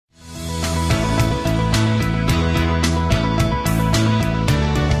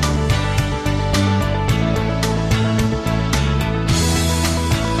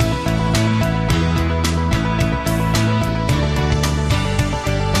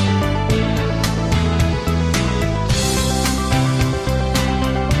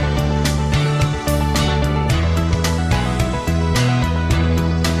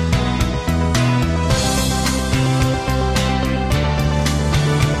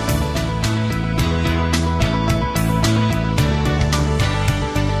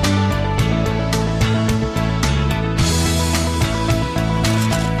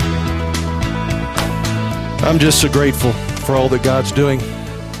I'm just so grateful for all that God's doing.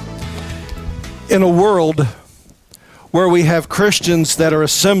 In a world where we have Christians that are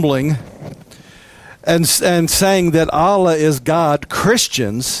assembling and saying that Allah is God,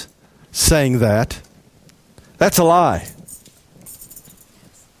 Christians saying that, that's a lie.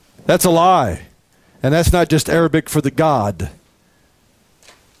 That's a lie. And that's not just Arabic for the God.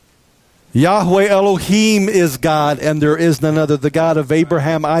 Yahweh Elohim is God, and there is none other, the God of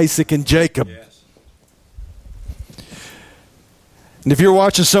Abraham, Isaac, and Jacob. Yes. And if you're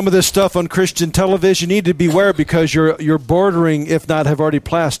watching some of this stuff on Christian television, you need to beware because you're bordering, if not have already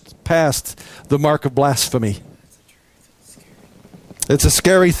passed the mark of blasphemy. It's a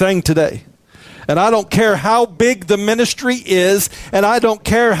scary thing today. And I don't care how big the ministry is, and I don't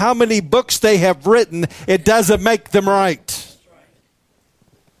care how many books they have written, it doesn't make them right.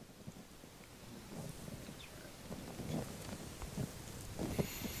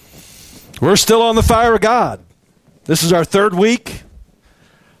 We're still on the fire of God. This is our third week.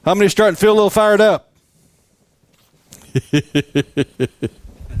 How many are starting to feel a little fired up?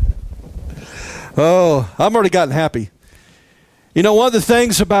 Oh, I've already gotten happy. You know, one of the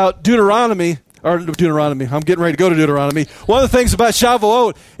things about Deuteronomy, I'm getting ready to go to Deuteronomy. One of the things about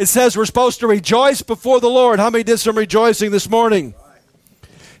Shavuot, it says we're supposed to rejoice before the Lord. How many did some rejoicing this morning?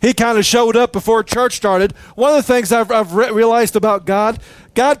 He kind of showed up before church started. One of the things I've realized about God,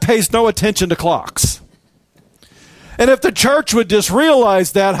 God pays no attention to clocks. And if the church would just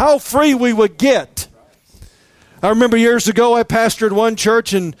realize that, how free we would get. I remember years ago I pastored one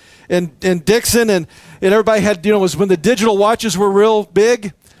church in Dixon, and everybody had, it was when the digital watches were real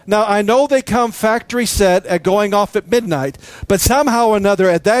big. Now, I know they come factory set at going off at midnight, but somehow or another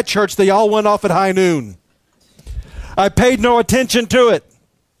at that church they all went off at high noon. I paid no attention to it.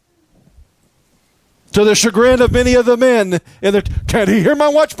 To the chagrin of many of the men. Can't he hear my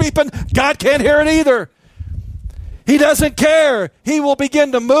watch beeping? God can't hear it either. He doesn't care. He will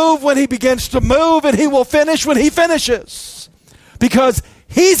begin to move when he begins to move, and he will finish when he finishes. Because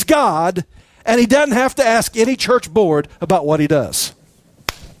he's God, and he doesn't have to ask any church board about what he does.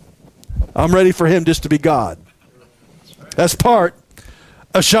 I'm ready for him just to be God. That's part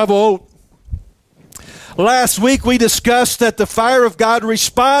of Shavuot. Last week we discussed that the fire of God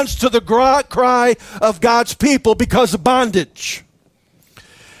responds to the cry of God's people because of bondage.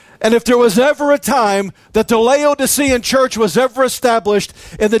 And if there was ever a time that the Laodicean church was ever established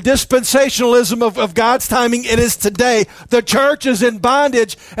in the dispensationalism of God's timing, it is today. The church is in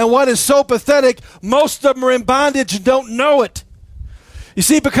bondage, and what is so pathetic, most of them are in bondage and don't know it. You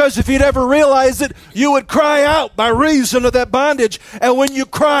see, because if you'd ever realized it, you would cry out by reason of that bondage. And when you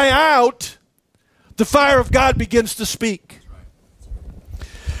cry out, the fire of God begins to speak.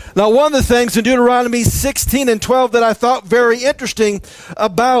 Now, one of the things in Deuteronomy 16 and 12 that I thought very interesting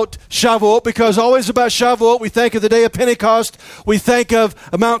about Shavuot, because always about Shavuot, we think of the day of Pentecost. We think of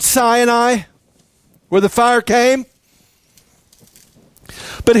Mount Sinai, where the fire came.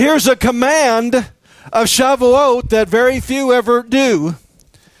 But here's a command of Shavuot that very few ever do.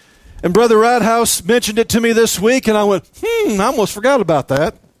 And Brother Radhouse mentioned it to me this week, and I went, I almost forgot about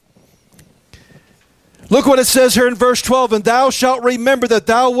that. Look what it says here in verse 12. And thou shalt remember that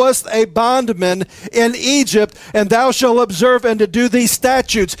thou wast a bondman in Egypt, and thou shalt observe and to do these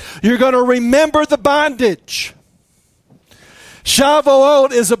statutes. You're going to remember the bondage.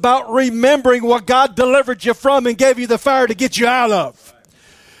 Shavuot is about remembering what God delivered you from and gave you the fire to get you out of.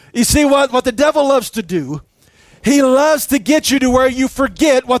 You see what the devil loves to do? He loves to get you to where you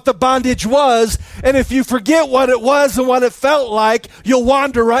forget what the bondage was. And if you forget what it was and what it felt like, you'll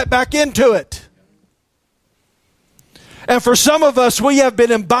wander right back into it. And for some of us, we have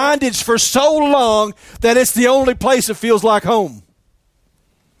been in bondage for so long that it's the only place that feels like home.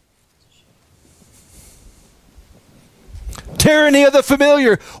 Tyranny of the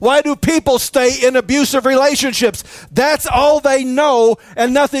familiar. Why do people stay in abusive relationships? That's all they know,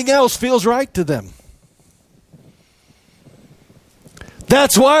 and nothing else feels right to them.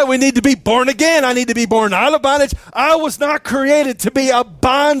 That's why we need to be born again. I need to be born out of bondage. I was not created to be a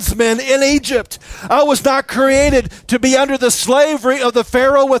bondsman in Egypt. I was not created to be under the slavery of the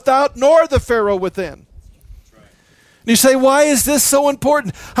Pharaoh without, nor the Pharaoh within. Right. You say, why is this so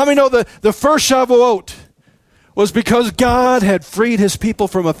important? How many know the first Shavuot was because God had freed his people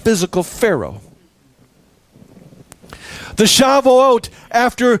from a physical Pharaoh? The Shavuot,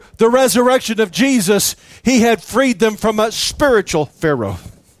 after the resurrection of Jesus, he had freed them from a spiritual Pharaoh.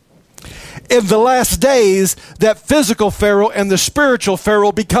 In the last days, that physical Pharaoh and the spiritual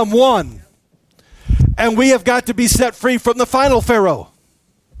Pharaoh become one. And we have got to be set free from the final Pharaoh.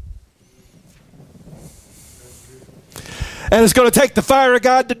 And it's going to take the fire of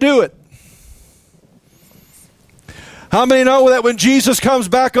God to do it. How many know that when Jesus comes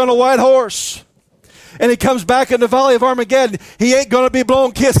back on a white horse and he comes back in the valley of Armageddon, he ain't going to be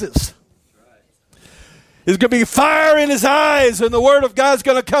blowing kisses. There's going to be fire in his eyes, and the word of God's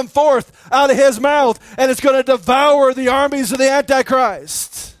going to come forth out of his mouth, and it's going to devour the armies of the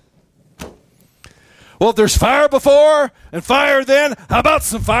Antichrist. Well, if there's fire before and fire then, how about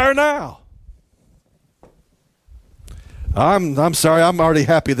some fire now? I'm sorry, I'm already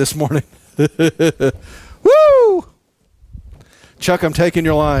happy this morning. Woo! Chuck, I'm taking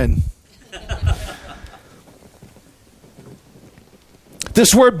your line.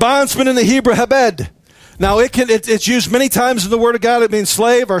 This word bondsman in the Hebrew, habed. Now, it's used many times in the Word of God. It means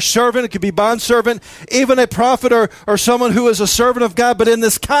slave or servant. It could be bondservant, even a prophet or someone who is a servant of God. But in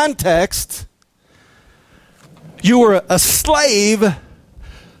this context, you were a slave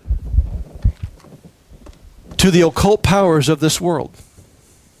to the occult powers of this world.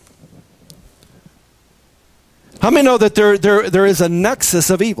 How many know that there is a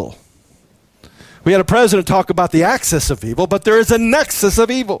nexus of evil? We had a president talk about the axis of evil, but there is a nexus of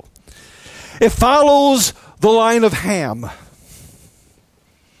evil. It follows the line of Ham.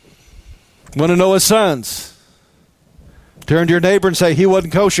 Want to know his sons? Turn to your neighbor and say, he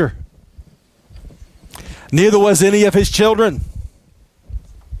wasn't kosher. Neither was any of his children.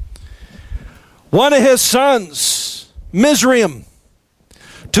 One of his sons, Mizraim,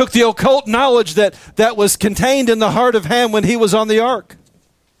 took the occult knowledge that was contained in the heart of Ham when he was on the ark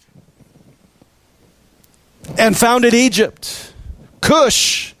and founded Egypt.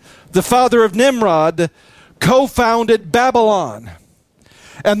 Cush, the father of Nimrod, co-founded Babylon.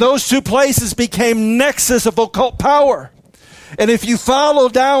 And those two places became nexus of occult power. And if you follow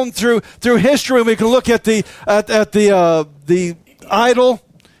down through history, we can look at the idol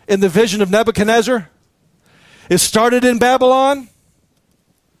in the vision of Nebuchadnezzar. It started in Babylon.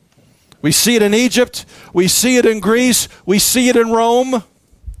 We see it in Egypt. We see it in Greece. We see it in Rome.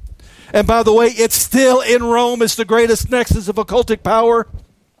 And by the way, it's still in Rome. It's the greatest nexus of occultic power.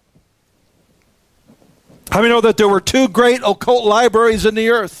 How many know that there were two great occult libraries in the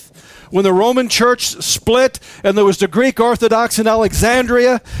earth? When the Roman Church split, and there was the Greek Orthodox in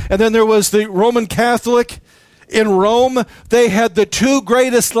Alexandria, and then there was the Roman Catholic in Rome, they had the two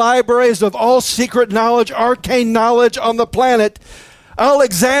greatest libraries of all secret knowledge, arcane knowledge on the planet.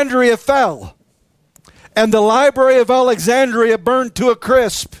 Alexandria fell, and the Library of Alexandria burned to a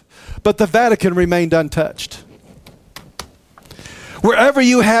crisp, but the Vatican remained untouched. Where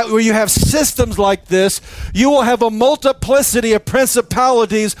you have systems like this, you will have a multiplicity of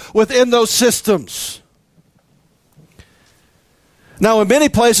principalities within those systems. Now, in many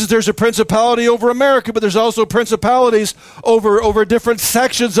places, there's a principality over America, but there's also principalities over different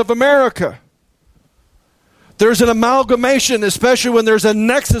sections of America. There's an amalgamation, especially when there's a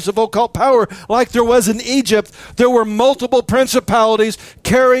nexus of occult power like there was in Egypt. There were multiple principalities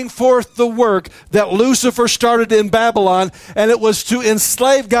carrying forth the work that Lucifer started in Babylon, and it was to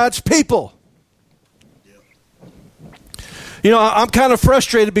enslave God's people. You know, I'm kind of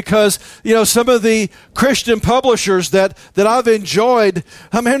frustrated because, you know, some of the Christian publishers that I've enjoyed,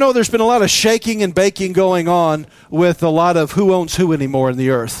 I know there's been a lot of shaking and baking going on with a lot of who owns who anymore in the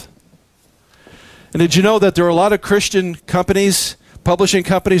earth. And did you know that there are a lot of Christian companies, publishing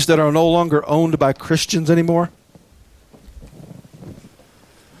companies, that are no longer owned by Christians anymore?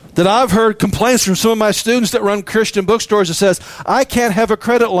 That I've heard complaints from some of my students that run Christian bookstores that says, I can't have a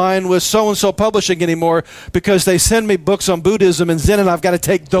credit line with so-and-so publishing anymore because they send me books on Buddhism and Zen, and I've got to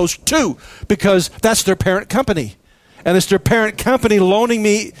take those too because that's their parent company. And it's their parent company loaning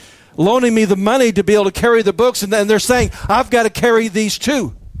me the money to be able to carry the books, and then they're saying, I've got to carry these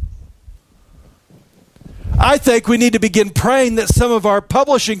too. I think we need to begin praying that some of our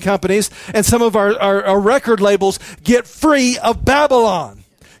publishing companies and some of our record labels get free of Babylon,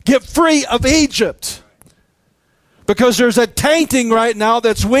 get free of Egypt. Because there's a tainting right now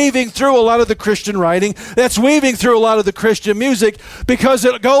that's weaving through a lot of the Christian writing, that's weaving through a lot of the Christian music, because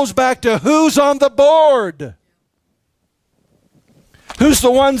it goes back to who's on the board. Who's the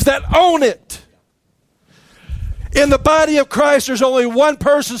ones that own it? In the body of Christ, there's only one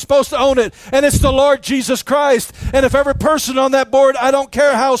person supposed to own it, and it's the Lord Jesus Christ. And if every person on that board, I don't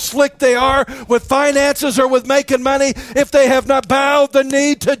care how slick they are with finances or with making money, if they have not bowed the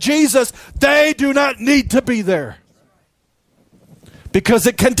knee to Jesus, they do not need to be there. Because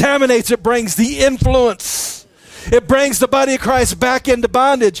it contaminates, it brings the influence. It brings the body of Christ back into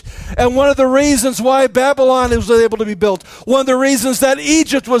bondage. And one of the reasons why Babylon was able to be built, one of the reasons that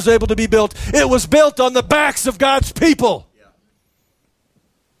Egypt was able to be built, it was built on the backs of God's people.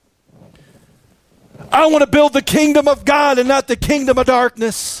 I want to build the kingdom of God and not the kingdom of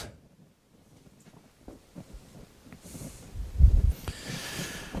darkness.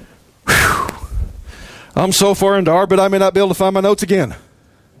 I'm so far into art, but I may not be able to find my notes again.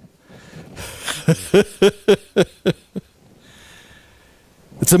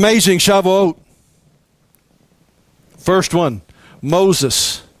 It's amazing, Shavuot. First one,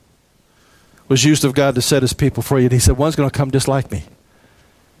 Moses was used of God to set his people free. And he said, one's going to come just like me.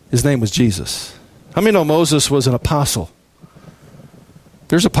 His name was Jesus. How many know Moses was an apostle?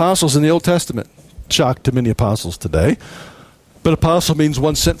 There's apostles in the Old Testament. Shock to many apostles today. But apostle means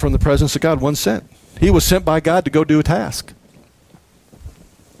one sent from the presence of God, one sent. He was sent by God to go do a task.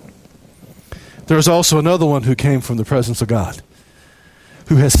 There's also another one who came from the presence of God,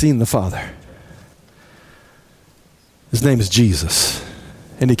 who has seen the Father. His name is Jesus,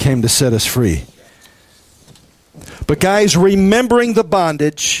 and he came to set us free. But guys, remembering the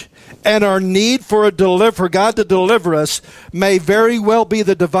bondage and our need for God to deliver us may very well be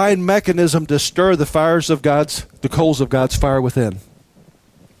the divine mechanism to stir the coals of God's fire within.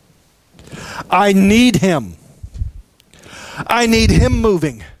 I need him. I need him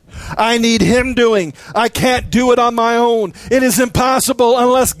moving. I need him doing. I can't do it on my own. It is impossible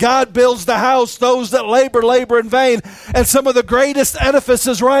unless God builds the house. Those that labor in vain. And some of the greatest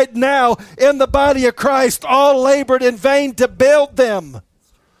edifices right now in the body of Christ all labored in vain to build them.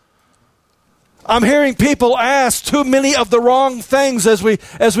 I'm hearing people ask too many of the wrong things as we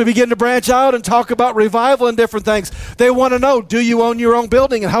begin to branch out and talk about revival and different things. They want to know, do you own your own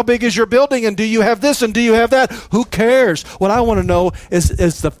building? And how big is your building? And do you have this? And do you have that? Who cares? What I want to know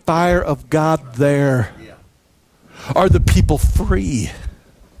is the fire of God there? Are the people free?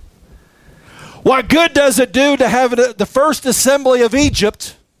 What good does it do to have the first assembly of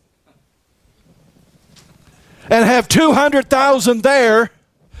Egypt and have 200,000 there,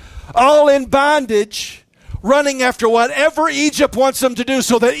 all in bondage, running after whatever Egypt wants them to do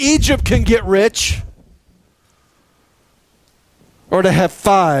so that Egypt can get rich, or to have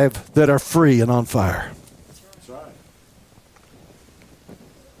 5 that are free and on fire? That's right.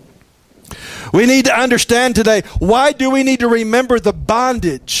 We need to understand today, why do we need to remember the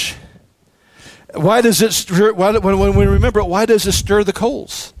bondage? Why does it stir, when we remember it, why does it stir the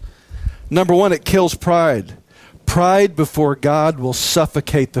coals? Number one, it kills pride. Pride before God will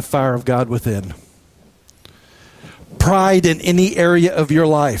suffocate the fire of God within. Pride in any area of your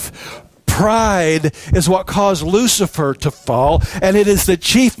life. Pride is what caused Lucifer to fall, and it is the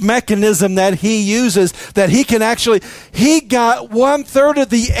chief mechanism that he uses, that he can actually, he got 1/3 of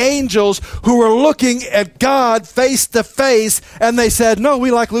the angels who were looking at God face to face, and they said, no,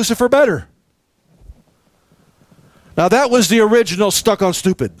 we like Lucifer better. Now that was the original stuck on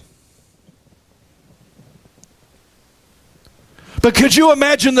stupid. But could you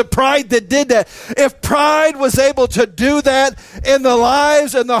imagine the pride that did that? If pride was able to do that in the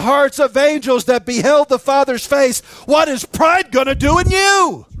lives and the hearts of angels that beheld the Father's face, what is pride going to do in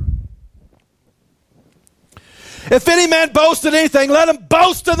you? If any man boast in anything, let him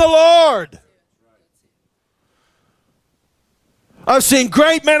boast in the Lord. I've seen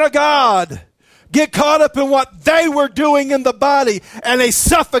great men of God get caught up in what they were doing in the body, and they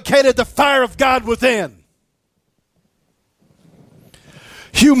suffocated the fire of God within.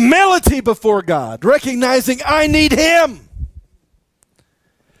 Humility before God, recognizing I need him,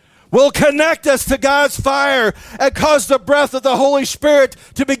 will connect us to God's fire and cause the breath of the Holy Spirit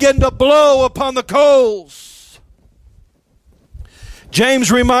to begin to blow upon the coals.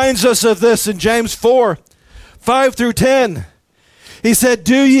 James reminds us of this in James 4:5-10. He said,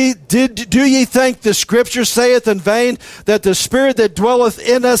 Do ye think the Scripture saith in vain that the Spirit that dwelleth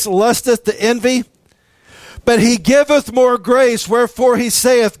in us lusteth to envy? But he giveth more grace, wherefore he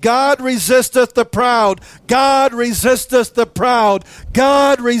saith, God resisteth the proud. God resisteth the proud.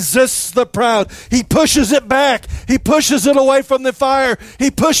 God resists the proud. He pushes it back. He pushes it away from the fire. He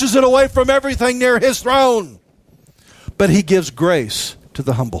pushes it away from everything near his throne. But he gives grace to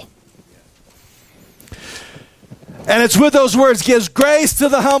the humble. And it's with those words, gives grace to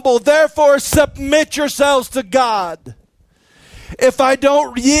the humble. Therefore, submit yourselves to God. If I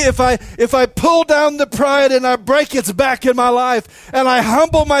pull down the pride and I break its back in my life and I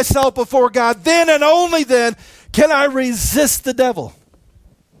humble myself before God, then and only then can I resist the devil.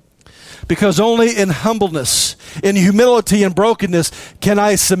 Because only in humbleness, in humility and brokenness can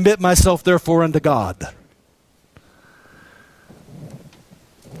I submit myself therefore unto God.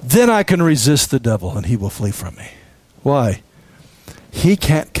 Then I can resist the devil and he will flee from me. Why? He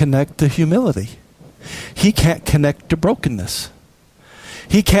can't connect to humility. He can't connect to brokenness.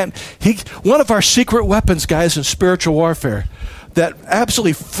 One of our secret weapons, guys, in spiritual warfare that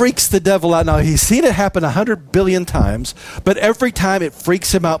absolutely freaks the devil out. Now, he's seen it happen 100 billion times, but every time it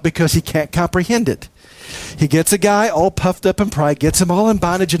freaks him out because he can't comprehend it. He gets a guy all puffed up in pride, gets him all in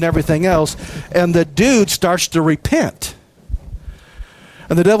bondage and everything else, and the dude starts to repent.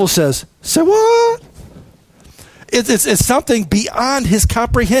 And the devil says, "Say what?" It's something beyond his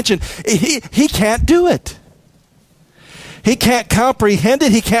comprehension. He can't do it. He can't comprehend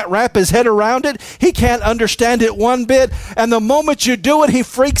it. He can't wrap his head around it. He can't understand it one bit. And the moment you do it, he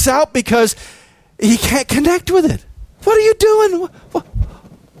freaks out because he can't connect with it. What are you doing?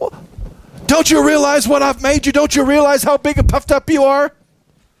 Don't you realize what I've made you? Don't you realize how big and puffed up you are?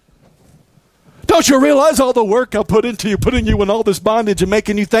 Don't you realize all the work I put into you, putting you in all this bondage and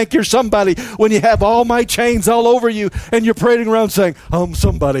making you think you're somebody when you have all my chains all over you and you're parading around saying, I'm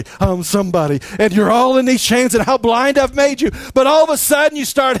somebody, and you're all in these chains and how blind I've made you. But all of a sudden you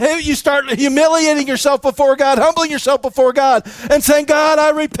start humiliating yourself before God, humbling yourself before God and saying, God, I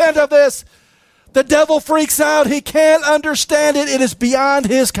repent of this. The devil freaks out. He can't understand it. It is beyond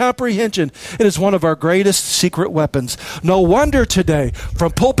his comprehension. It is one of our greatest secret weapons. No wonder today,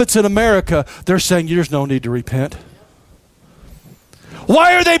 from pulpits in America, they're saying there's no need to repent.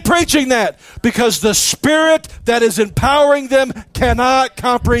 Why are they preaching that? Because the spirit that is empowering them cannot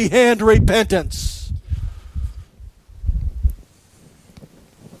comprehend repentance.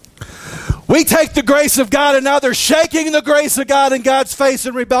 We take the grace of God and now they're shaking the grace of God in God's face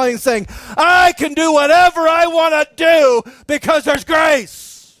in rebellion, saying, I can do whatever I want to do because there's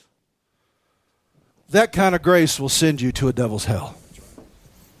grace. That kind of grace will send you to a devil's hell.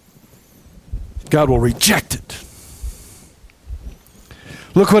 God will reject it.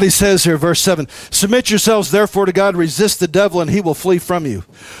 Look what he says here, verse 7. Submit yourselves therefore to God, resist the devil, and he will flee from you.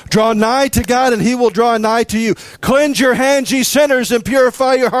 Draw nigh to God, and he will draw nigh to you. Cleanse your hands, ye sinners, and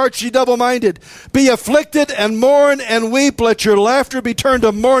purify your hearts, ye double-minded. Be afflicted, and mourn, and weep. Let your laughter be turned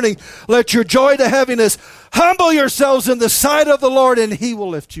to mourning. Let your joy to heaviness. Humble yourselves in the sight of the Lord, and he will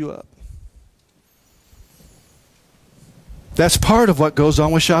lift you up. That's part of what goes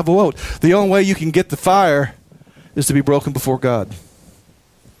on with Shavuot. The only way you can get the fire is to be broken before God.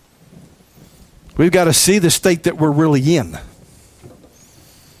 We've got to see the state that we're really in.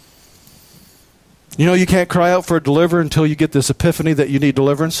 You know, you can't cry out for a deliverer until you get this epiphany that you need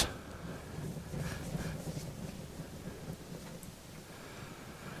deliverance.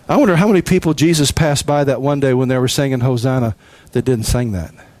 I wonder how many people Jesus passed by that one day when they were singing Hosanna that didn't sing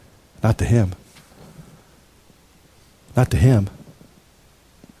that. Not to him. Not to him.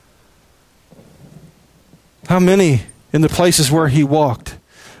 How many in the places where he walked,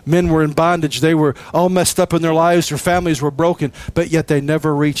 men were in bondage, they were all messed up in their lives, their families were broken, but yet they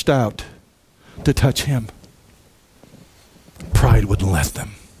never reached out to touch him. Pride wouldn't let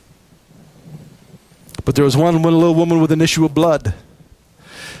them. But there was one little woman with an issue of blood.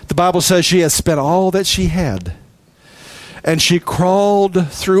 The Bible says she had spent all that she had, and she crawled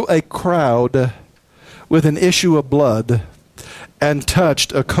through a crowd with an issue of blood and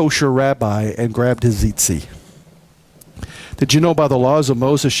touched a kosher rabbi and grabbed his tzitzit. Did you know by the laws of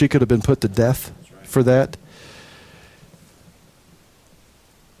Moses she could have been put to death for that?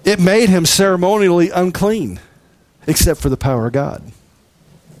 It made him ceremonially unclean, except for the power of God.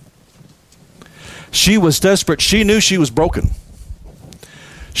 She was desperate. She knew she was broken.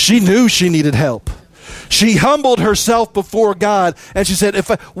 She knew she needed help. She humbled herself before God, and she said,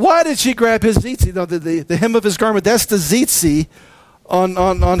 why did she grab his tzitzit? No, the hem of his garment, that's the tzitzit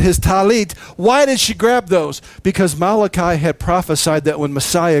on his talit. Why did she grab those? Because Malachi had prophesied that when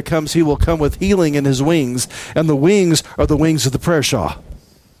Messiah comes, he will come with healing in his wings, and the wings are the wings of the prayer shawl.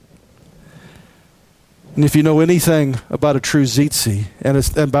 And if you know anything about a true tzitzit,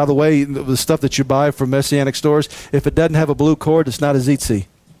 and by the way, the stuff that you buy from Messianic stores, if it doesn't have a blue cord, it's not a tzitzit.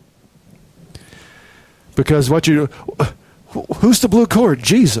 Because who's the blue cord?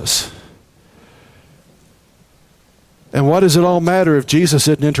 Jesus. And what does it all matter if Jesus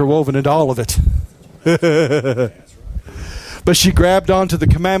isn't interwoven into all of it? But she grabbed onto the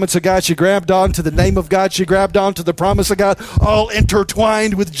commandments of God. She grabbed onto the name of God. She grabbed onto the promise of God, all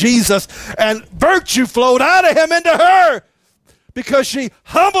intertwined with Jesus. And virtue flowed out of him into her because she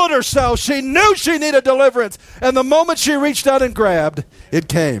humbled herself. She knew she needed deliverance. And the moment she reached out and grabbed, it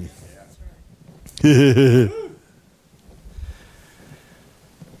came.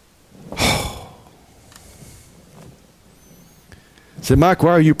 Say, Mike,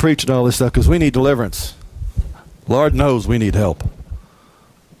 why are you preaching all this stuff? Because we need deliverance. Lord knows we need help.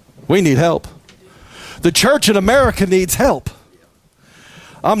 We need help. The church in America needs help.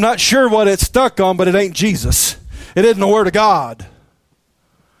 I'm not sure what it's stuck on, but it ain't Jesus. It isn't the Word of God.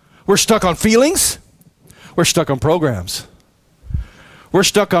 We're stuck on feelings. We're stuck on programs. We're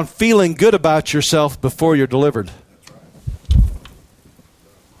stuck on feeling good about yourself before you're delivered.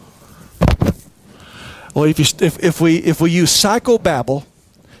 Well, if we use psychobabble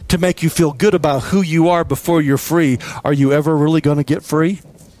to make you feel good about who you are before you're free, are you ever really going to get free?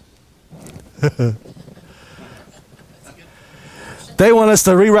 They want us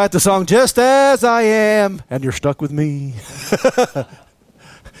to rewrite the song, just as I am, and you're stuck with me.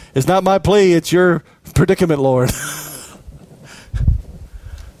 It's not my plea, it's your predicament, Lord.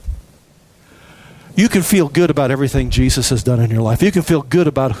 You can feel good about everything Jesus has done in your life. You can feel good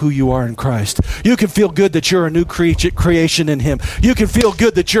about who you are in Christ. You can feel good that you're a new creation in Him. You can feel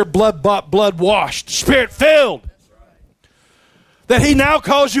good that you're blood-bought, blood-washed, Spirit-filled. That He now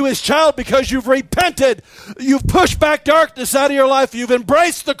calls you His child because you've repented. You've pushed back darkness out of your life. You've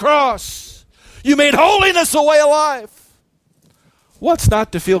embraced the cross. You made holiness a way of life. What's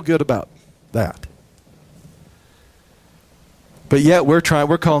not to feel good about that? But yet we're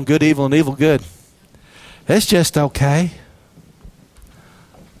calling good evil and evil good. It's just okay.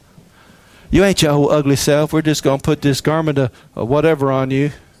 You ain't your old ugly self. We're just going to put this garment of whatever on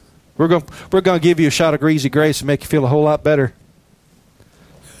you. We're going to give you a shot of greasy grace and make you feel a whole lot better.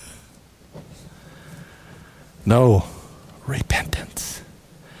 No. Repentance.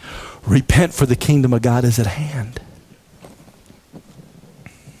 Repent, for the kingdom of God is at hand.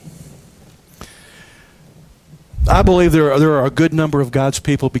 I believe there are a good number of God's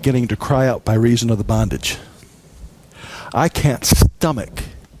people beginning to cry out by reason of the bondage. I can't stomach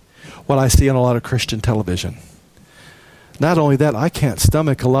what I see on a lot of Christian television. Not only that, I can't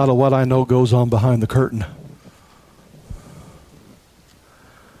stomach a lot of what I know goes on behind the curtain.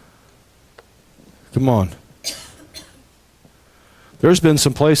 Come on. There's been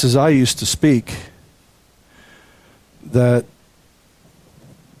some places I used to speak that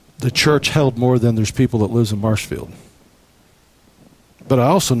the church held more than there's people that lives in Marshfield. But I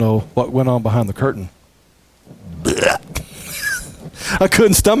also know what went on behind the curtain. I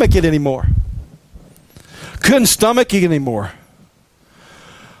couldn't stomach it anymore. Couldn't stomach it anymore.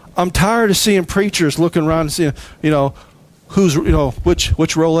 I'm tired of seeing preachers looking around and seeing, which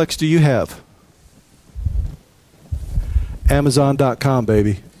Rolex do you have? Amazon.com,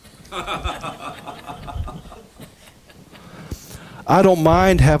 baby. I don't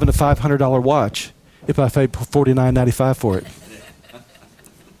mind having a $500 watch if I pay $49.95 for it.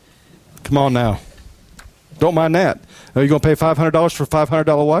 Come on now. Don't mind that. Are you going to pay $500 for a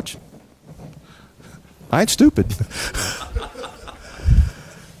 $500 watch? I ain't stupid.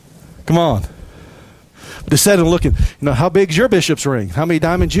 Come on. Just sitting and looking, how big's your bishop's ring? How many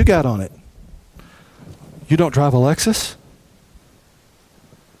diamonds you got on it? You don't drive a Lexus?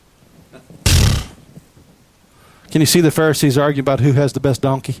 Can you see the Pharisees arguing about who has the best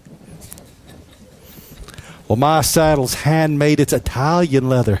donkey? Well, my saddle's handmade. It's Italian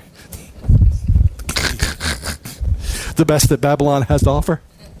leather. The best that Babylon has to offer.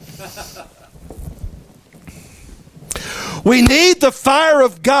 We need the fire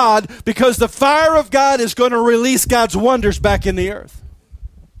of God because the fire of God is going to release God's wonders back in the earth.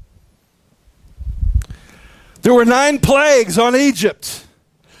 There were 9 plagues on Egypt.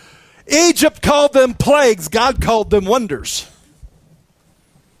 Egypt called them plagues. God called them wonders.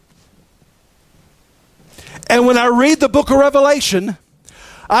 And when I read the book of Revelation,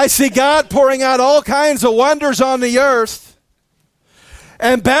 I see God pouring out all kinds of wonders on the earth.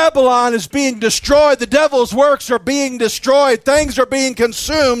 And Babylon is being destroyed. The devil's works are being destroyed. Things are being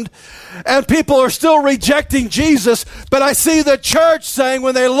consumed. And people are still rejecting Jesus. But I see the church saying,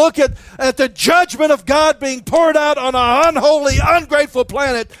 when they look at the judgment of God being poured out on an unholy, ungrateful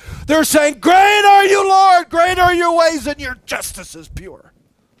planet, they're saying, great are you, Lord. Great are your ways, and your justice is pure.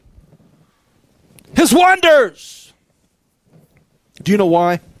 His wonders. Do you know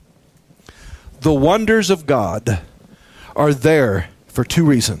why? The wonders of God are there for 2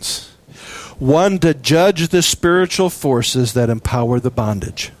 reasons. One, to judge the spiritual forces that empower the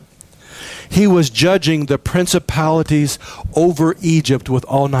bondage. He was judging the principalities over Egypt with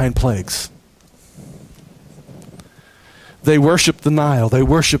all 9 plagues. They worshiped the Nile. They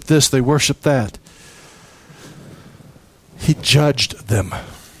worshiped this. They worshiped that. He judged them.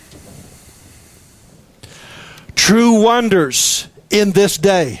 True wonders in this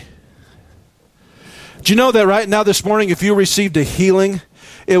day. Do you know that right now this morning, if you received a healing,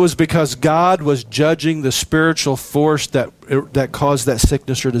 it was because God was judging the spiritual force that caused that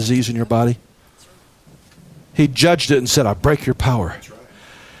sickness or disease in your body? He judged it and said, I break your power.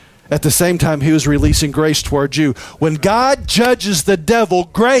 At the same time, he was releasing grace towards you. When God judges the devil,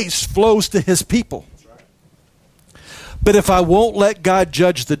 grace flows to his people. But if I won't let God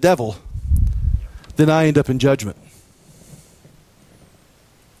judge the devil, then I end up in judgment.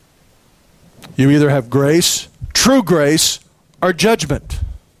 You either have grace, true grace, or judgment.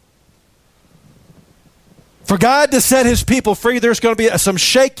 For God to set his people free, there's going to be some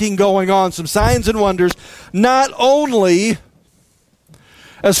shaking going on, some signs and wonders, not only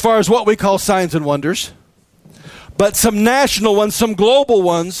as far as what we call signs and wonders, but some national ones, some global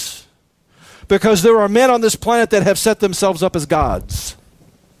ones, because there are men on this planet that have set themselves up as gods.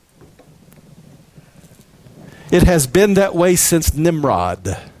 It has been that way since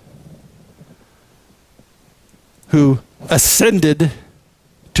Nimrod, who ascended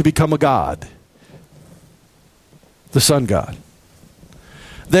to become a god, the sun god.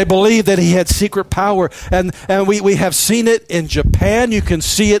 They believed that he had secret power, and we have seen it in Japan. You can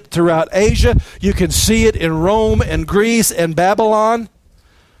see it throughout Asia. You can see it in Rome and Greece and Babylon.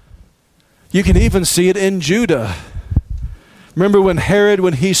 You can even see it in Judah. Remember when Herod,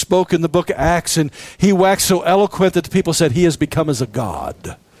 when he spoke in the book of Acts, and he waxed so eloquent that the people said he has become as a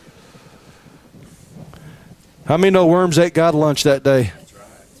god. How many know worms ate God lunch that day? That's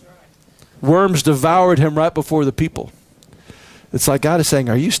right. Worms devoured him right before the people. It's like God is saying,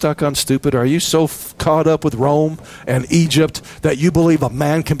 are you stuck on stupid? Are you so caught up with Rome and Egypt that you believe a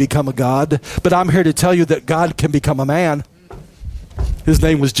man can become a god? But I'm here to tell you that God can become a man. His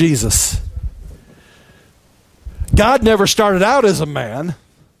name was Jesus. God never started out as a man,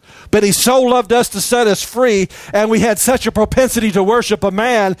 but he so loved us to set us free, and we had such a propensity to worship a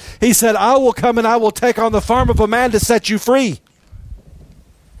man, he said, I will come and I will take on the form of a man to set you free.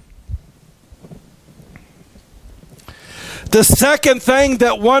 The second thing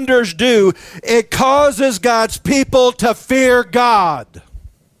that wonders do, it causes God's people to fear God.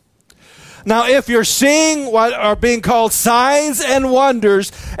 Now, if you're seeing what are being called signs and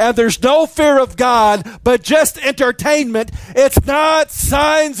wonders, and there's no fear of God, but just entertainment, it's not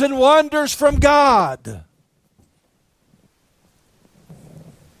signs and wonders from God.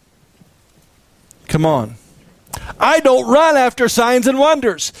 Come on. I don't run after signs and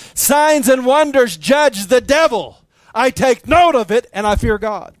wonders. Signs and wonders judge the devil. I take note of it, and I fear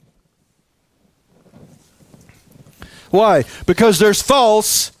God. Why? Because there's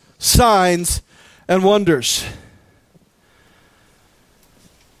false signs and wonders.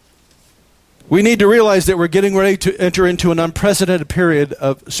 We need to realize that we're getting ready to enter into an unprecedented period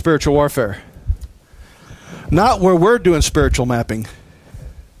of spiritual warfare. Not where we're doing spiritual mapping.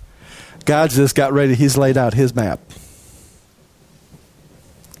 God's just got ready. He's laid out his map.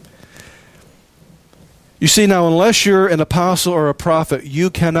 You see, now, unless you're an apostle or a prophet,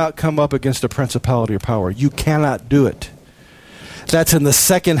 you cannot come up against a principality or power. You cannot do it. That's in the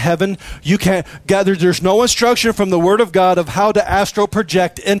second heaven. You can't gather. There's no instruction from the Word of God of how to astral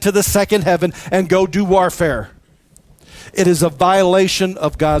project into the second heaven and go do warfare. It is a violation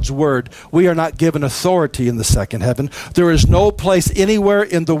of God's Word. We are not given authority in the second heaven. There is no place anywhere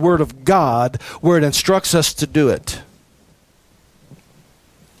in the Word of God where it instructs us to do it.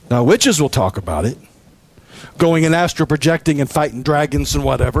 Now, witches will talk about it. Going and astral projecting and fighting dragons and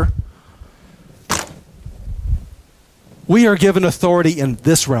whatever. We are given authority in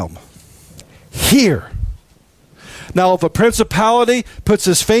this realm. Here. Now, if a principality puts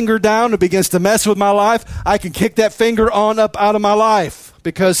his finger down and begins to mess with my life, I can kick that finger on up out of my life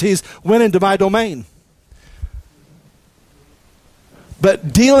because he's went into my domain.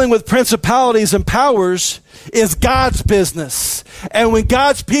 But dealing with principalities and powers is God's business. And when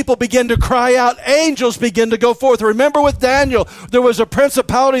God's people begin to cry out, angels begin to go forth. Remember with Daniel, there was a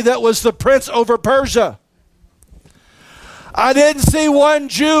principality that was the prince over Persia. I didn't see one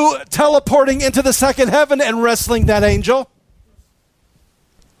Jew teleporting into the second heaven and wrestling that angel.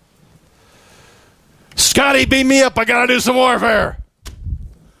 Scotty, beam me up. I got to do some warfare.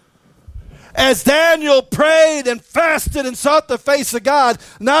 As Daniel prayed and fasted and sought the face of God,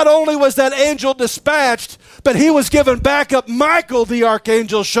 not only was that angel dispatched, but he was given backup. Michael, the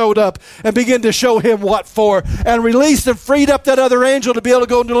archangel, showed up and began to show him what for, and released and freed up that other angel to be able to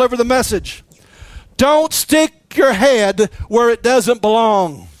go and deliver the message. Don't stick your head where it doesn't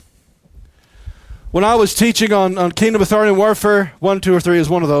belong. When I was teaching on Kingdom Authority and Warfare, 1, 2, or 3 is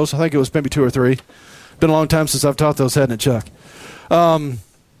one of those. I think it was maybe 2 or 3. Been a long time since I've taught those, hadn't it, Chuck?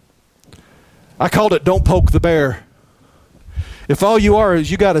 I called it don't poke the bear. If all you are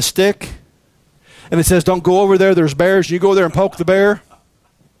is you got a stick and it says don't go over there, there's bears, you go there and poke the bear,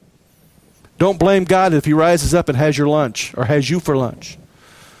 don't blame God if he rises up and has your lunch or has you for lunch.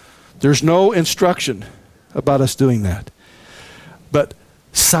 There's no instruction about us doing that. But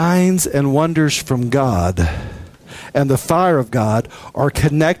signs and wonders from God and the fire of God are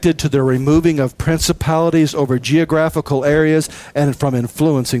connected to the removing of principalities over geographical areas and from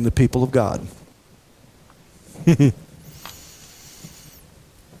influencing the people of God.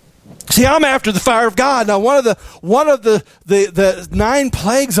 See, I'm after the fire of God. Now, one of the 9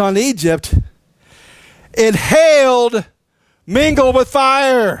 plagues on Egypt, inhaled, mingled with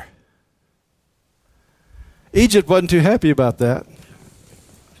fire. Egypt wasn't too happy about that.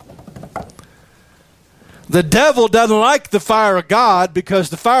 The devil doesn't like the fire of God because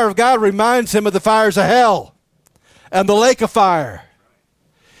the fire of God reminds him of the fires of hell and the lake of fire.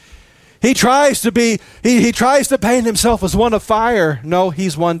 He tries to paint himself as one of fire. No,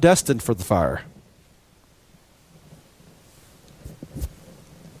 he's one destined for the fire.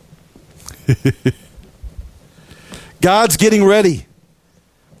 God's getting ready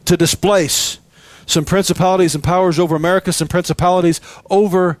to displace some principalities and powers over America, some principalities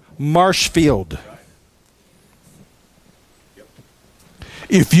over Marshfield.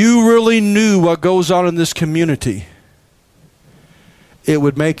 If you really knew what goes on in this community, it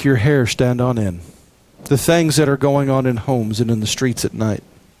would make your hair stand on end. The things that are going on in homes and in the streets at night.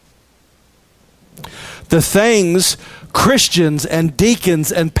 The things Christians and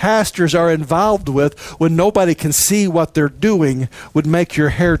deacons and pastors are involved with when nobody can see what they're doing would make your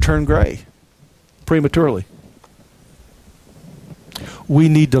hair turn gray prematurely. We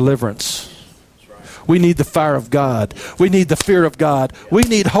need deliverance. We need the fire of God. We need the fear of God. We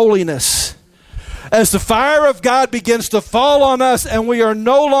need holiness. As the fire of God begins to fall on us and we are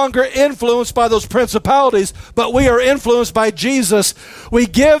no longer influenced by those principalities, but we are influenced by Jesus, we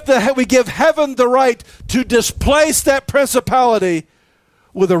give heaven the right to displace that principality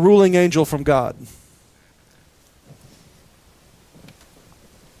with a ruling angel from God.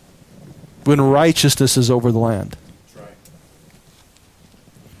 When righteousness is over the land.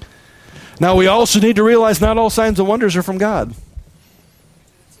 Now we also need to realize not all signs and wonders are from God.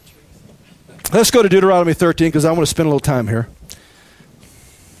 Let's go to Deuteronomy 13 because I want to spend a little time here.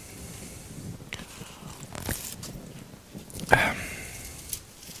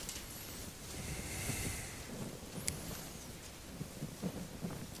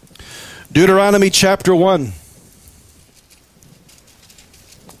 Deuteronomy chapter 1.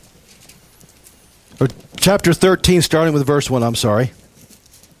 Or chapter 13 starting with verse 1, I'm sorry.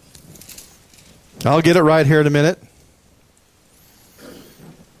 I'll get it right here in a minute.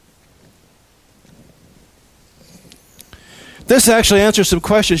 This actually answers some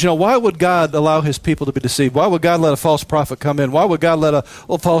questions. You know, why would God allow his people to be deceived? Why would God let a false prophet come in? Why would God let a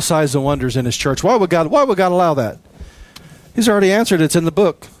false signs and wonders in his church? Why would God allow that? He's already answered it. It's in the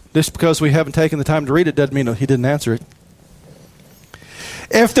book. Just because we haven't taken the time to read it doesn't mean he didn't answer it.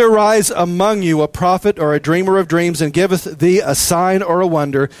 If there rise among you a prophet or a dreamer of dreams, and giveth thee a sign or a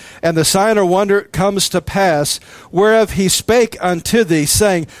wonder, and the sign or wonder comes to pass, whereof he spake unto thee,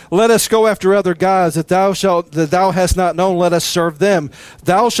 saying, Let us go after other gods that thou hast not known, let us serve them.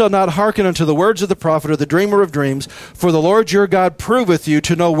 Thou shalt not hearken unto the words of the prophet or the dreamer of dreams, for the Lord your God proveth you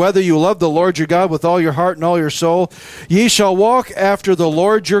to know whether you love the Lord your God with all your heart and all your soul. Ye shall walk after the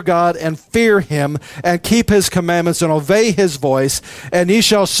Lord your God, and fear him, and keep his commandments, and obey his voice, and ye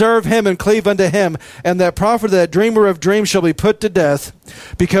shall serve him and cleave unto him. And that prophet, that dreamer of dreams, shall be put to death,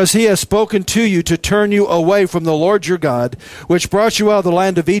 because he has spoken to you to turn you away from the Lord your God, which brought you out of the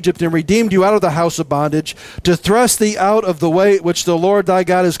land of Egypt, and redeemed you out of the house of bondage, to thrust thee out of the way which the Lord thy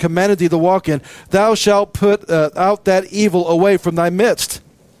God has commanded thee to walk in. Thou shalt put out that evil away from thy midst.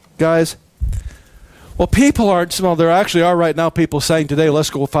 Guys, well, people aren't, well, there actually are right now people saying today,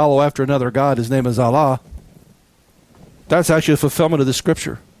 let's go follow after another God. His name is Allah. That's actually a fulfillment of the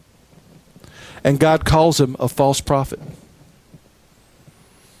scripture. And God calls him a false prophet.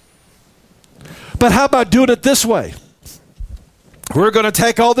 But how about doing it this way? We're going to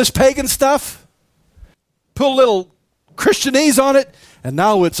take all this pagan stuff, put a little Christianese on it, and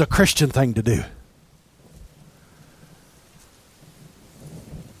now it's a Christian thing to do.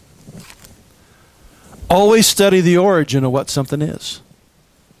 Always study the origin of what something is.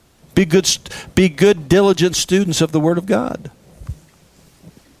 Be good, diligent students of the Word of God.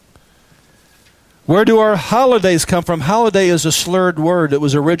 Where do our holidays come from? Holiday is a slurred word. It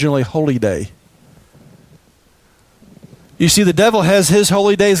was originally holy day. You see, the devil has his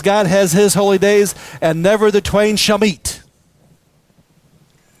holy days, God has his holy days, and never the twain shall meet.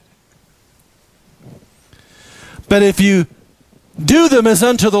 But if you do them as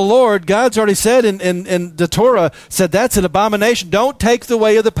unto the Lord, God's already said in the Torah, said that's an abomination. Don't take the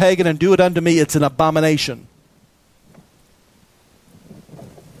way of the pagan and do it unto me. It's an abomination.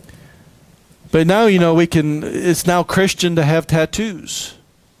 But now, you know, it's now Christian to have tattoos.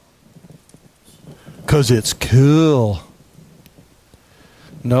 Because it's cool.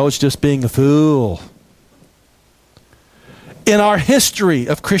 No, it's just being a fool. In our history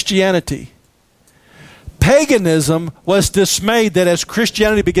of Christianity, paganism was dismayed that as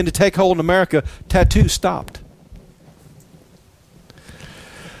Christianity began to take hold in America, tattoos stopped.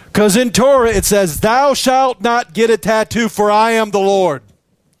 Because in Torah it says, thou shalt not get a tattoo, for I am the Lord.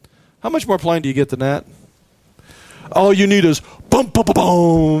 How much more plain do you get than that? All you need is boom, boom, boom,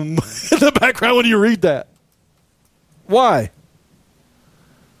 boom in the background when you read that. Why?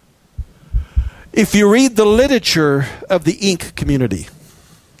 If you read the literature of the ink community,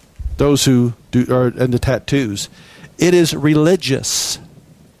 those who are into tattoos, it is religious.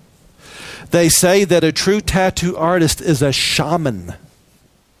 They say that a true tattoo artist is a shaman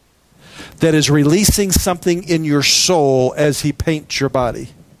that is releasing something in your soul as he paints your body.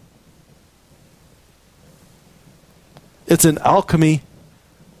 It's an alchemy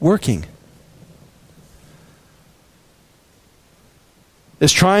working.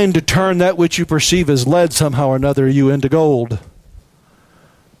 It's trying to turn that which you perceive as lead somehow or another you into gold.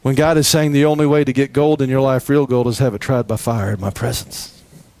 When God is saying the only way to get gold in your life, real gold, is have it tried by fire in my presence.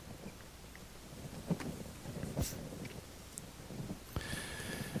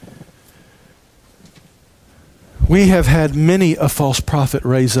 We have had many a false prophet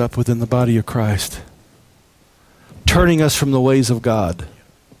raise up within the body of Christ, turning us from the ways of God.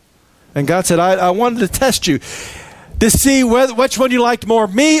 And God said, I wanted to test you to see which one you liked more,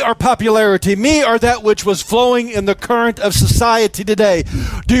 me or popularity, me or that which was flowing in the current of society today.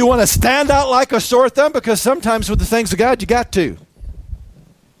 Do you want to stand out like a sore thumb? Because sometimes with the things of God, you got to.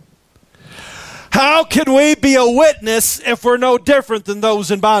 How can we be a witness if we're no different than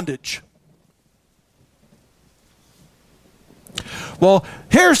those in bondage? Well,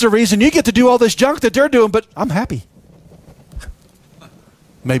 here's the reason. You get to do all this junk that they're doing, but I'm happy.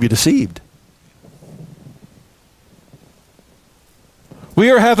 Maybe deceived. We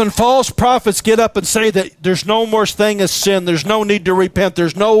are having false prophets get up and say that there's no more thing as sin. There's no need to repent.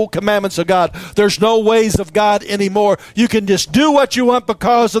 There's no commandments of God. There's no ways of God anymore. You can just do what you want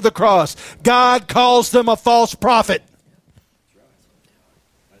because of the cross. God calls them a false prophet.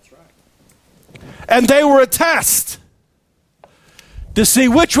 That's right. And they were a test to see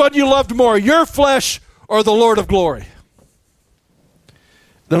which one you loved more, your flesh or the Lord of glory.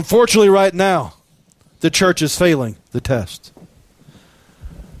 And unfortunately, right now, the church is failing the test.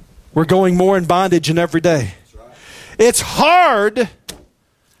 We're going more in bondage than every day. Right. It's hard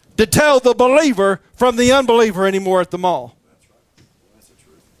to tell the believer from the unbeliever anymore at the mall. That's right. Well, that's the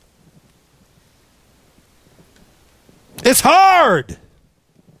truth. It's hard.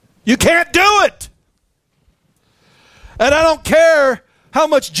 You can't do it. And I don't care how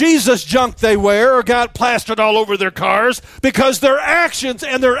much Jesus junk they wear or got plastered all over their cars, because their actions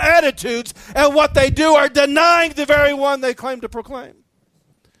and their attitudes and what they do are denying the very one they claim to proclaim.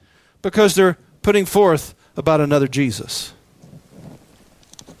 Because they're putting forth about another Jesus.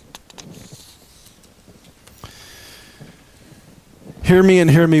 Hear me and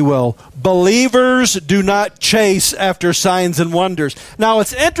hear me well. Believers do not chase after signs and wonders. Now,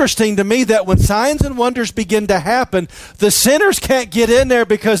 it's interesting to me that when signs and wonders begin to happen, the sinners can't get in there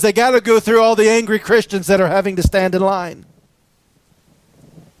because they got to go through all the angry Christians that are having to stand in line.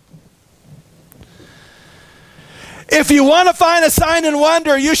 If you want to find a sign and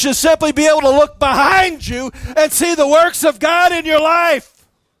wonder, you should simply be able to look behind you and see the works of God in your life.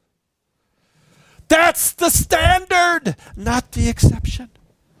 That's the standard, not the exception.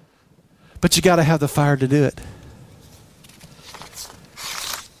 But you got to have the fire to do it.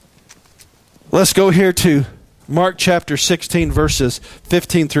 Let's go here to Mark chapter 16, verses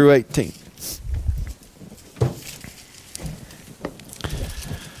 15 through 18.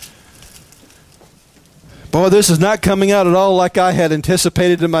 Boy, this is not coming out at all like I had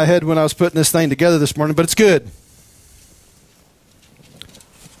anticipated in my head when I was putting this thing together this morning, but it's good.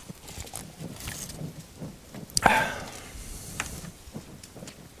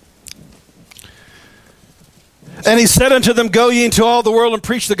 And he said unto them, go ye into all the world and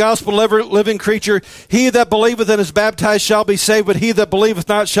preach the gospel to every living creature. He that believeth and is baptized shall be saved, but he that believeth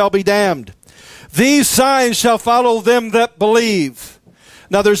not shall be damned. These signs shall follow them that believe.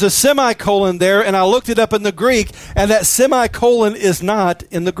 Now there's a semicolon there, and I looked it up in the Greek, and that semicolon is not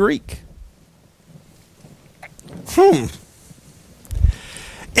in the Greek.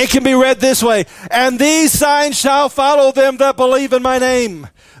 It can be read this way. And these signs shall follow them that believe in my name.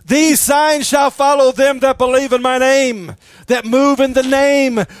 These signs shall follow them that believe in my name, that move in the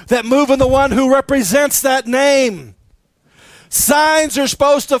name, that move in the one who represents that name. Signs are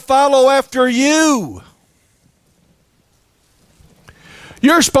supposed to follow after you.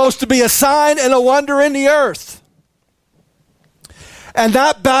 You're supposed to be a sign and a wonder in the earth. And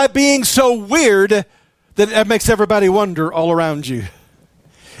not by being so weird that it makes everybody wonder all around you.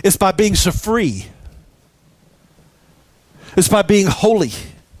 It's by being so free. It's by being holy.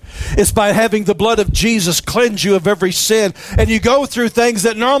 It's by having the blood of Jesus cleanse you of every sin. And you go through things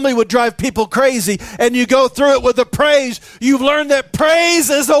that normally would drive people crazy, and you go through it with the praise. You've learned that praise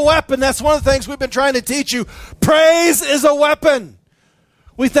is a weapon. That's one of the things we've been trying to teach you. Praise is a weapon.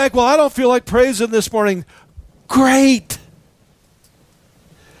 We think, well, I don't feel like praising this morning. Great.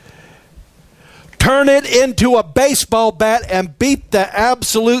 Turn it into a baseball bat and beat the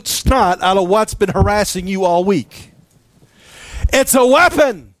absolute snot out of what's been harassing you all week. It's a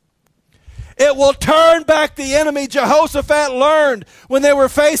weapon. It will turn back the enemy. Jehoshaphat learned when they were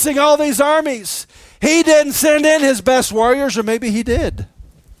facing all these armies. He didn't send in his best warriors, or maybe he did.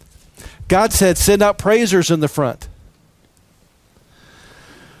 God said, send out praisers in the front.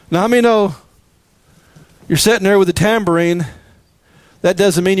 Now, how many know you're sitting there with a tambourine? That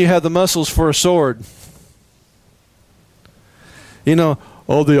doesn't mean you have the muscles for a sword. You know,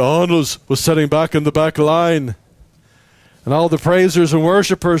 all the honors was sitting back in the back line, and all the praisers and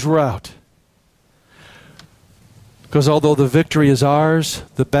worshipers were out. Because although the victory is ours,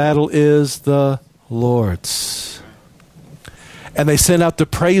 the battle is the Lord's. And they sent out the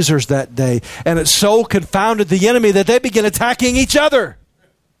praisers that day, and it so confounded the enemy that they began attacking each other.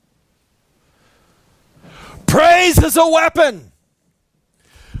 Praise is a weapon.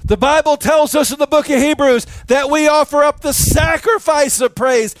 The Bible tells us in the book of Hebrews that we offer up the sacrifice of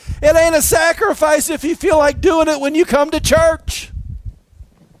praise. It ain't a sacrifice if you feel like doing it when you come to church.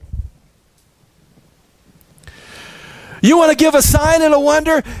 You want to give a sign and a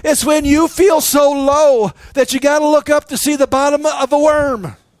wonder? It's when you feel so low that you got to look up to see the bottom of a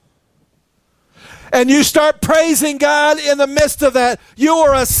worm. And you start praising God in the midst of that. You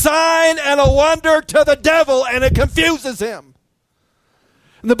are a sign and a wonder to the devil, and it confuses him.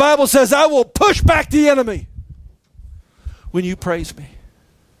 And the Bible says, I will push back the enemy when you praise me.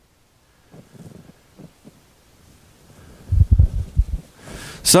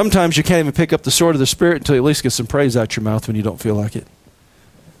 Sometimes you can't even pick up the sword of the Spirit until you at least get some praise out your mouth when you don't feel like it.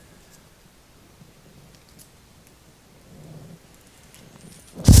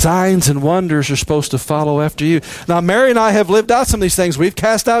 Signs and wonders are supposed to follow after you. Now, Mary and I have lived out some of these things. We've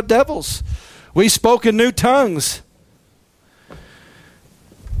cast out devils. We spoke in new tongues.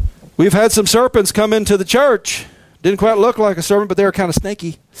 We've had some serpents come into the church. Didn't quite look like a serpent, but they were kind of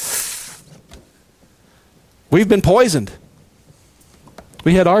snaky. We've been poisoned.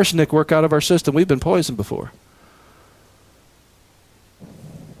 We had arsenic work out of our system. We've been poisoned before.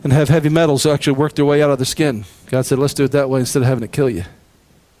 And have heavy metals actually work their way out of the skin. God said, let's do it that way instead of having it kill you.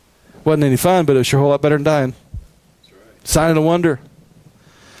 Wasn't any fun, but it was sure a whole lot better than dying. That's right. Sign and a wonder.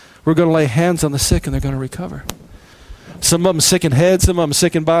 We're going to lay hands on the sick and they're going to recover. Some of them sick in head, some of them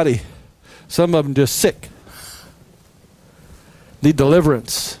sick in body. Some of them just sick. Need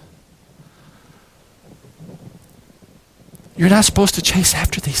deliverance. You're not supposed to chase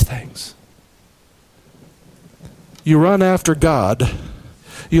after these things. You run after God.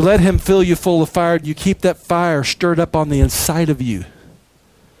 You let Him fill you full of fire. You keep that fire stirred up on the inside of you.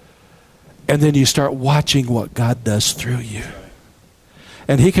 And then you start watching what God does through you.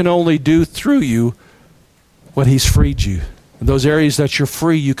 And He can only do through you what He's freed you. In those areas that you're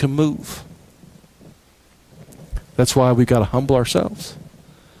free, you can move. That's why we've got to humble ourselves.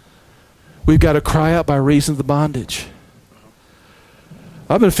 We've got to cry out by reason of the bondage.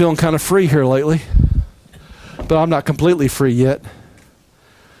 I've been feeling kind of free here lately, but I'm not completely free yet.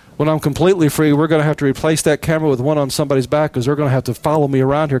 When I'm completely free, we're going to have to replace that camera with one on somebody's back because they're going to have to follow me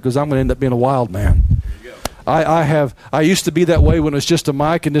around here because I'm going to end up being a wild man. I used to be that way when it was just a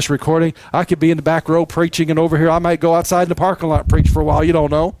mic and this recording. I could be in the back row preaching, and over here I might go outside in the parking lot and preach for a while. You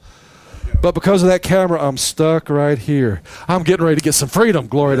don't know. But because of that camera, I'm stuck right here. I'm getting ready to get some freedom.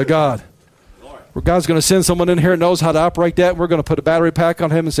 Glory to God. Where God's going to send someone in here that knows how to operate that, and we're going to put a battery pack on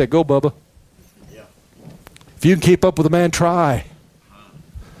him and say, go, Bubba. Yeah. If you can keep up with a man, try.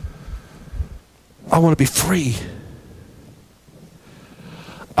 I want to be free.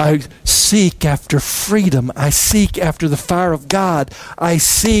 I seek after freedom. I seek after the fire of God. I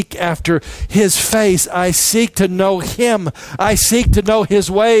seek after His face. I seek to know Him. I seek to know His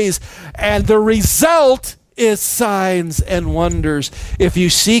ways. And the result is signs and wonders. If you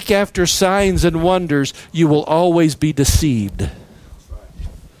seek after signs and wonders, you will always be deceived.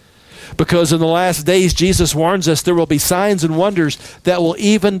 Because in the last days, Jesus warns us there will be signs and wonders that will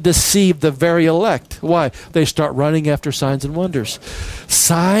even deceive the very elect. Why? They start running after signs and wonders.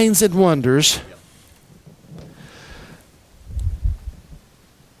 Signs and wonders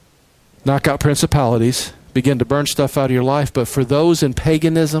knock out principalities, begin to burn stuff out of your life. But for those in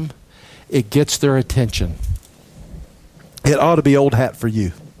paganism, it gets their attention. It ought to be old hat for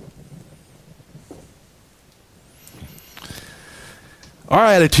you. Our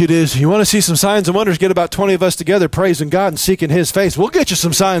attitude is, you want to see some signs and wonders, get about 20 of us together praising God and seeking His face. We'll get you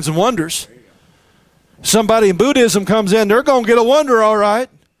some signs and wonders. Somebody in Buddhism comes in, they're going to get a wonder, all right.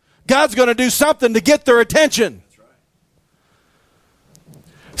 God's going to do something to get their attention.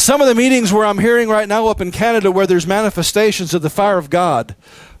 Some of the meetings where I'm hearing right now up in Canada where there's manifestations of the fire of God.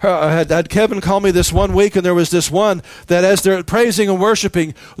 I had Kevin call me this one week, and there was this one that as they're praising and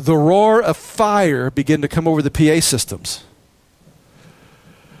worshiping, the roar of fire began to come over the PA systems.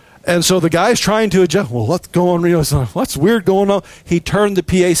 And so the guy's trying to adjust. Well, what's going on? What's weird going on? He turned the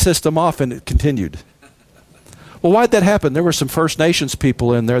PA system off and it continued. Well, why'd that happen? There were some First Nations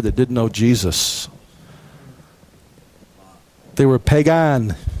people in there that didn't know Jesus. They were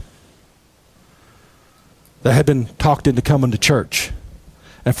pagan. They had been talked into coming to church.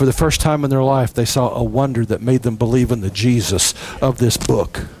 And for the first time in their life, they saw a wonder that made them believe in the Jesus of this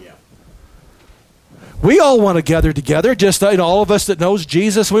book. We all want to gather together, just all of us that knows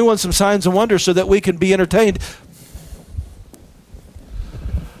Jesus. We want some signs and wonders so that we can be entertained.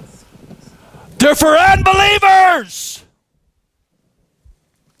 They're for unbelievers.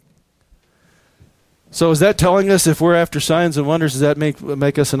 So is that telling us if we're after signs and wonders, does that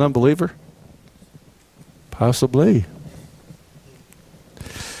make us an unbeliever? Possibly.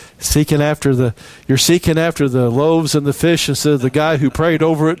 You're seeking after the loaves and the fish instead of the guy who prayed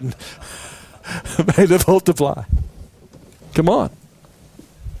over it and made it multiply. Come on.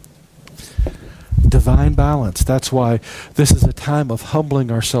 Divine balance. That's why this is a time of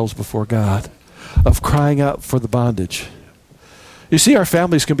humbling ourselves before God, of crying out for the bondage. You see, our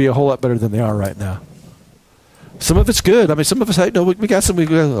families can be a whole lot better than they are right now. Some of it's good. I mean, some of us, we got some,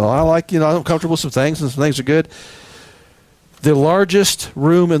 I like, I'm comfortable with some things, and some things are good. The largest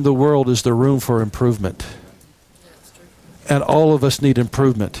room in the world is the room for improvement. And all of us need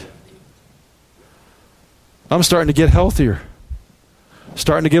improvement. I'm starting to get healthier.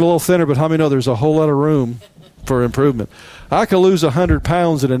 Starting to get a little thinner, but how many know there's a whole lot of room for improvement? I could lose 100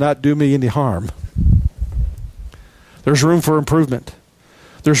 pounds and it not do me any harm. There's room for improvement.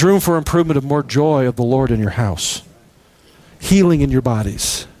 There's room for improvement of more joy of the Lord in your house. Healing in your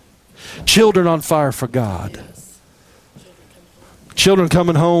bodies. Children on fire for God. Children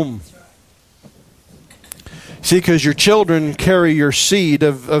coming home. See, because your children carry your seed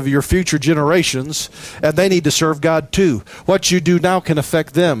of your future generations, and they need to serve God too. What you do now can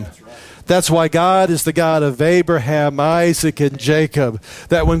affect them. That's why God is the God of Abraham, Isaac, and Jacob.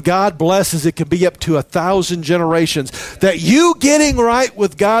 That when God blesses, it can be up to 1,000 generations. That you getting right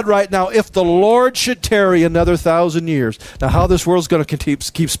with God right now, if the Lord should tarry another 1,000 years. Now, how this world's going to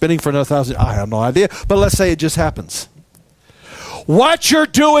keep spinning for another 1,000, I have no idea. But let's say it just happens. What you're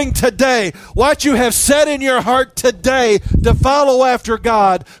doing today, what you have set in your heart today to follow after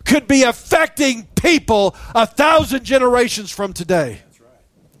God could be affecting people 1,000 generations from today. That's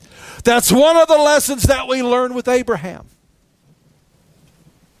right. That's one of the lessons that we learn with Abraham.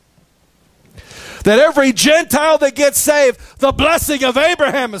 That every Gentile that gets saved, the blessing of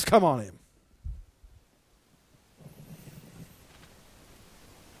Abraham has come on him.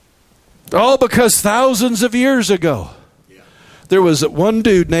 All because thousands of years ago, there was one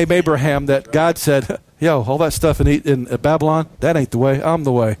dude named Abraham that God said, yo, all that stuff in Babylon, that ain't the way. I'm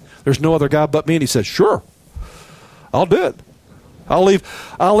the way. There's no other God but me. And he said, sure, I'll do it. I'll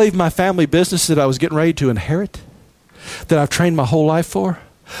leave my family business that I was getting ready to inherit, that I've trained my whole life for.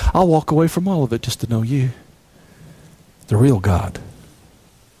 I'll walk away from all of it just to know you, the real God.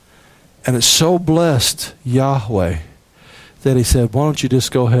 And it's so blessed, Yahweh, that he said, why don't you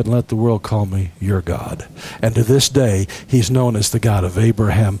just go ahead and let the world call me your God? And to this day, he's known as the God of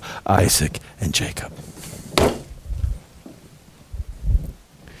Abraham, Isaac, and Jacob.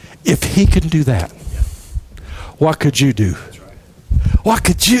 If he can do that, what could you do? What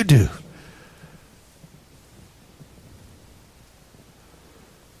could you do?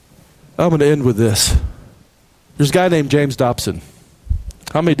 I'm going to end with this. There's a guy named James Dobson.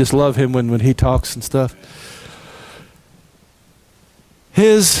 How many just love him when he talks and stuff?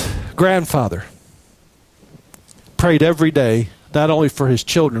 His grandfather prayed every day, not only for his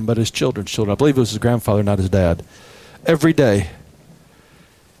children, but his children's children. I believe it was his grandfather, not his dad. Every day.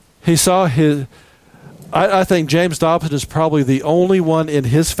 He saw his... I think James Dobson is probably the only one in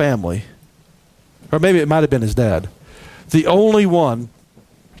his family, or maybe it might have been his dad, the only one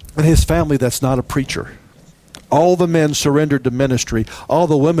in his family that's not a preacher. All the men surrendered to ministry. All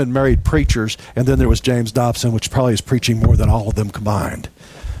the women married preachers. And then there was James Dobson, which probably is preaching more than all of them combined.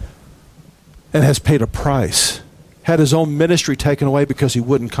 And has paid a price. Had his own ministry taken away because he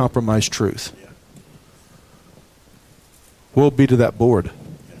wouldn't compromise truth. We'll be to that board.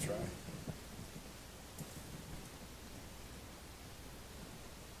 That's right.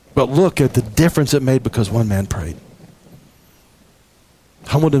 But look at the difference it made because one man prayed.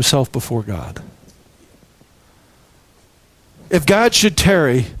 Humbled himself before God. If God should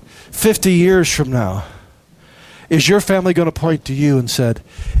tarry 50 years from now, is your family going to point to you and said,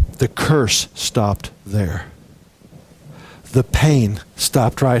 the curse stopped there? The pain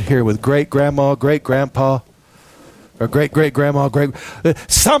stopped right here with great-grandma, great-grandpa, or great-great-grandma,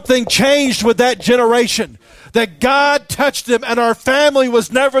 something changed with that generation. That God touched them and our family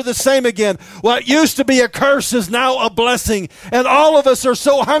was never the same again. What used to be a curse is now a blessing. And all of us are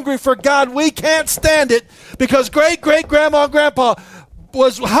so hungry for God, we can't stand it because great-great-grandma and grandpa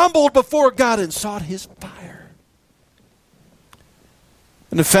was humbled before God and sought his fire.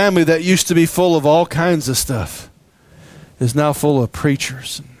 And the family that used to be full of all kinds of stuff is now full of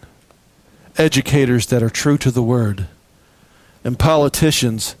preachers and educators that are true to the word and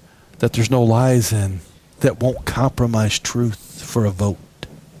politicians that there's no lies in, that won't compromise truth for a vote,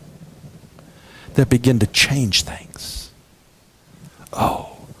 that begin to change things.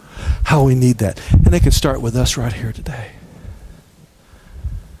 Oh, how we need that. And it can start with us right here today.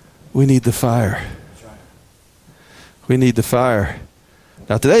 We need the fire. We need the fire.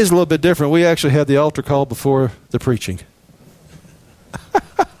 Now today's a little bit different. We actually had the altar call before the preaching.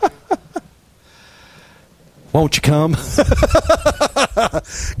 Won't you come?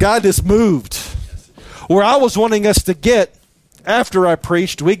 God just moved. Where I was wanting us to get after I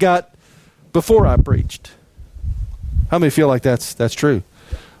preached, we got before I preached. How many feel like that's true?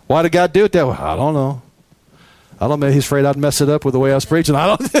 Why did God do it that way? I don't know. I don't know. Maybe he's afraid I'd mess it up with the way I was preaching. I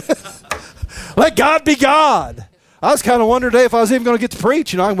don't. Let God be God. I was kind of wondering today if I was even going to get to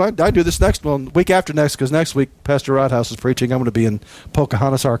preach. You know, I do this next one, week after next, because next week Pastor Rodhouse is preaching. I'm going to be in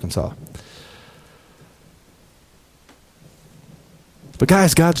Pocahontas, Arkansas. But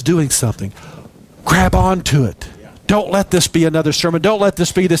guys, God's doing something. Grab onto it. Don't let this be another sermon. Don't let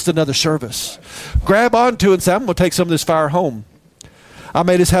this be just another service. Grab onto it and say, I'm going to take some of this fire home. I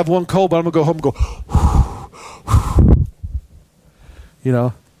may just have one cold, but I'm going to go home and go, you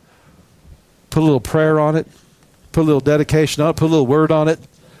know, put a little prayer on it, put a little dedication on it, put a little word on it.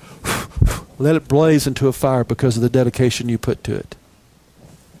 Let it blaze into a fire because of the dedication you put to it.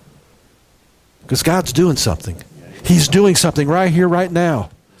 Because God's doing something. He's doing something right here, right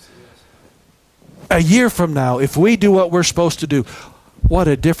now. A year from now, if we do what we're supposed to do, what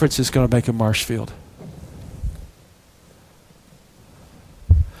a difference it's going to make in Marshfield.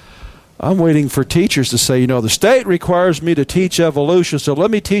 I'm waiting for teachers to say, you know, the state requires me to teach evolution, so let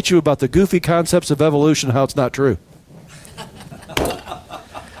me teach you about the goofy concepts of evolution, how it's not true.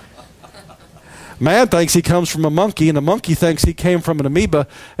 Man thinks he comes from a monkey, and a monkey thinks he came from an amoeba.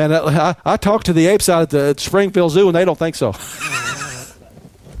 And I talked to the apes out at the Springfield Zoo, and they don't think so.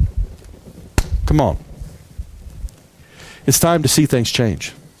 Come on. It's time to see things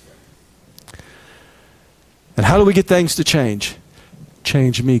change. And how do we get things to change?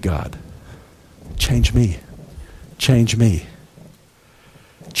 Change me, God. Change me. Change me.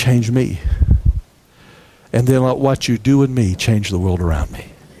 Change me. And then let what you do in me change the world around me.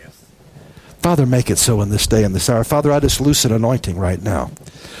 Father, make it so in this day and this hour. Father, I just loose an anointing right now.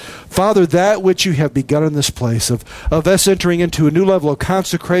 Father, that which you have begun in this place of us entering into a new level of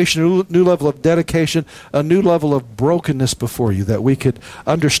consecration, a new level of dedication, a new level of brokenness before you, that we could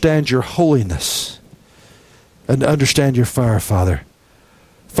understand your holiness and understand your fire, Father.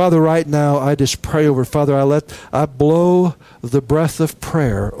 Father, right now, I just pray over, Father, I blow the breath of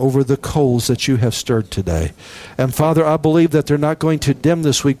prayer over the coals that you have stirred today. And Father, I believe that they're not going to dim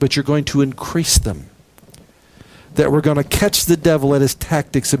this week, but you're going to increase them. That we're going to catch the devil at his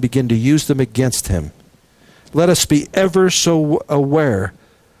tactics and begin to use them against him. Let us be ever so aware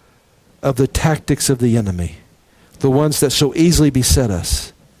of the tactics of the enemy, the ones that so easily beset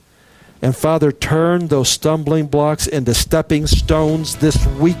us. And Father, turn those stumbling blocks into stepping stones this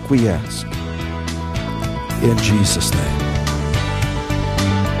week, we ask. In Jesus' name.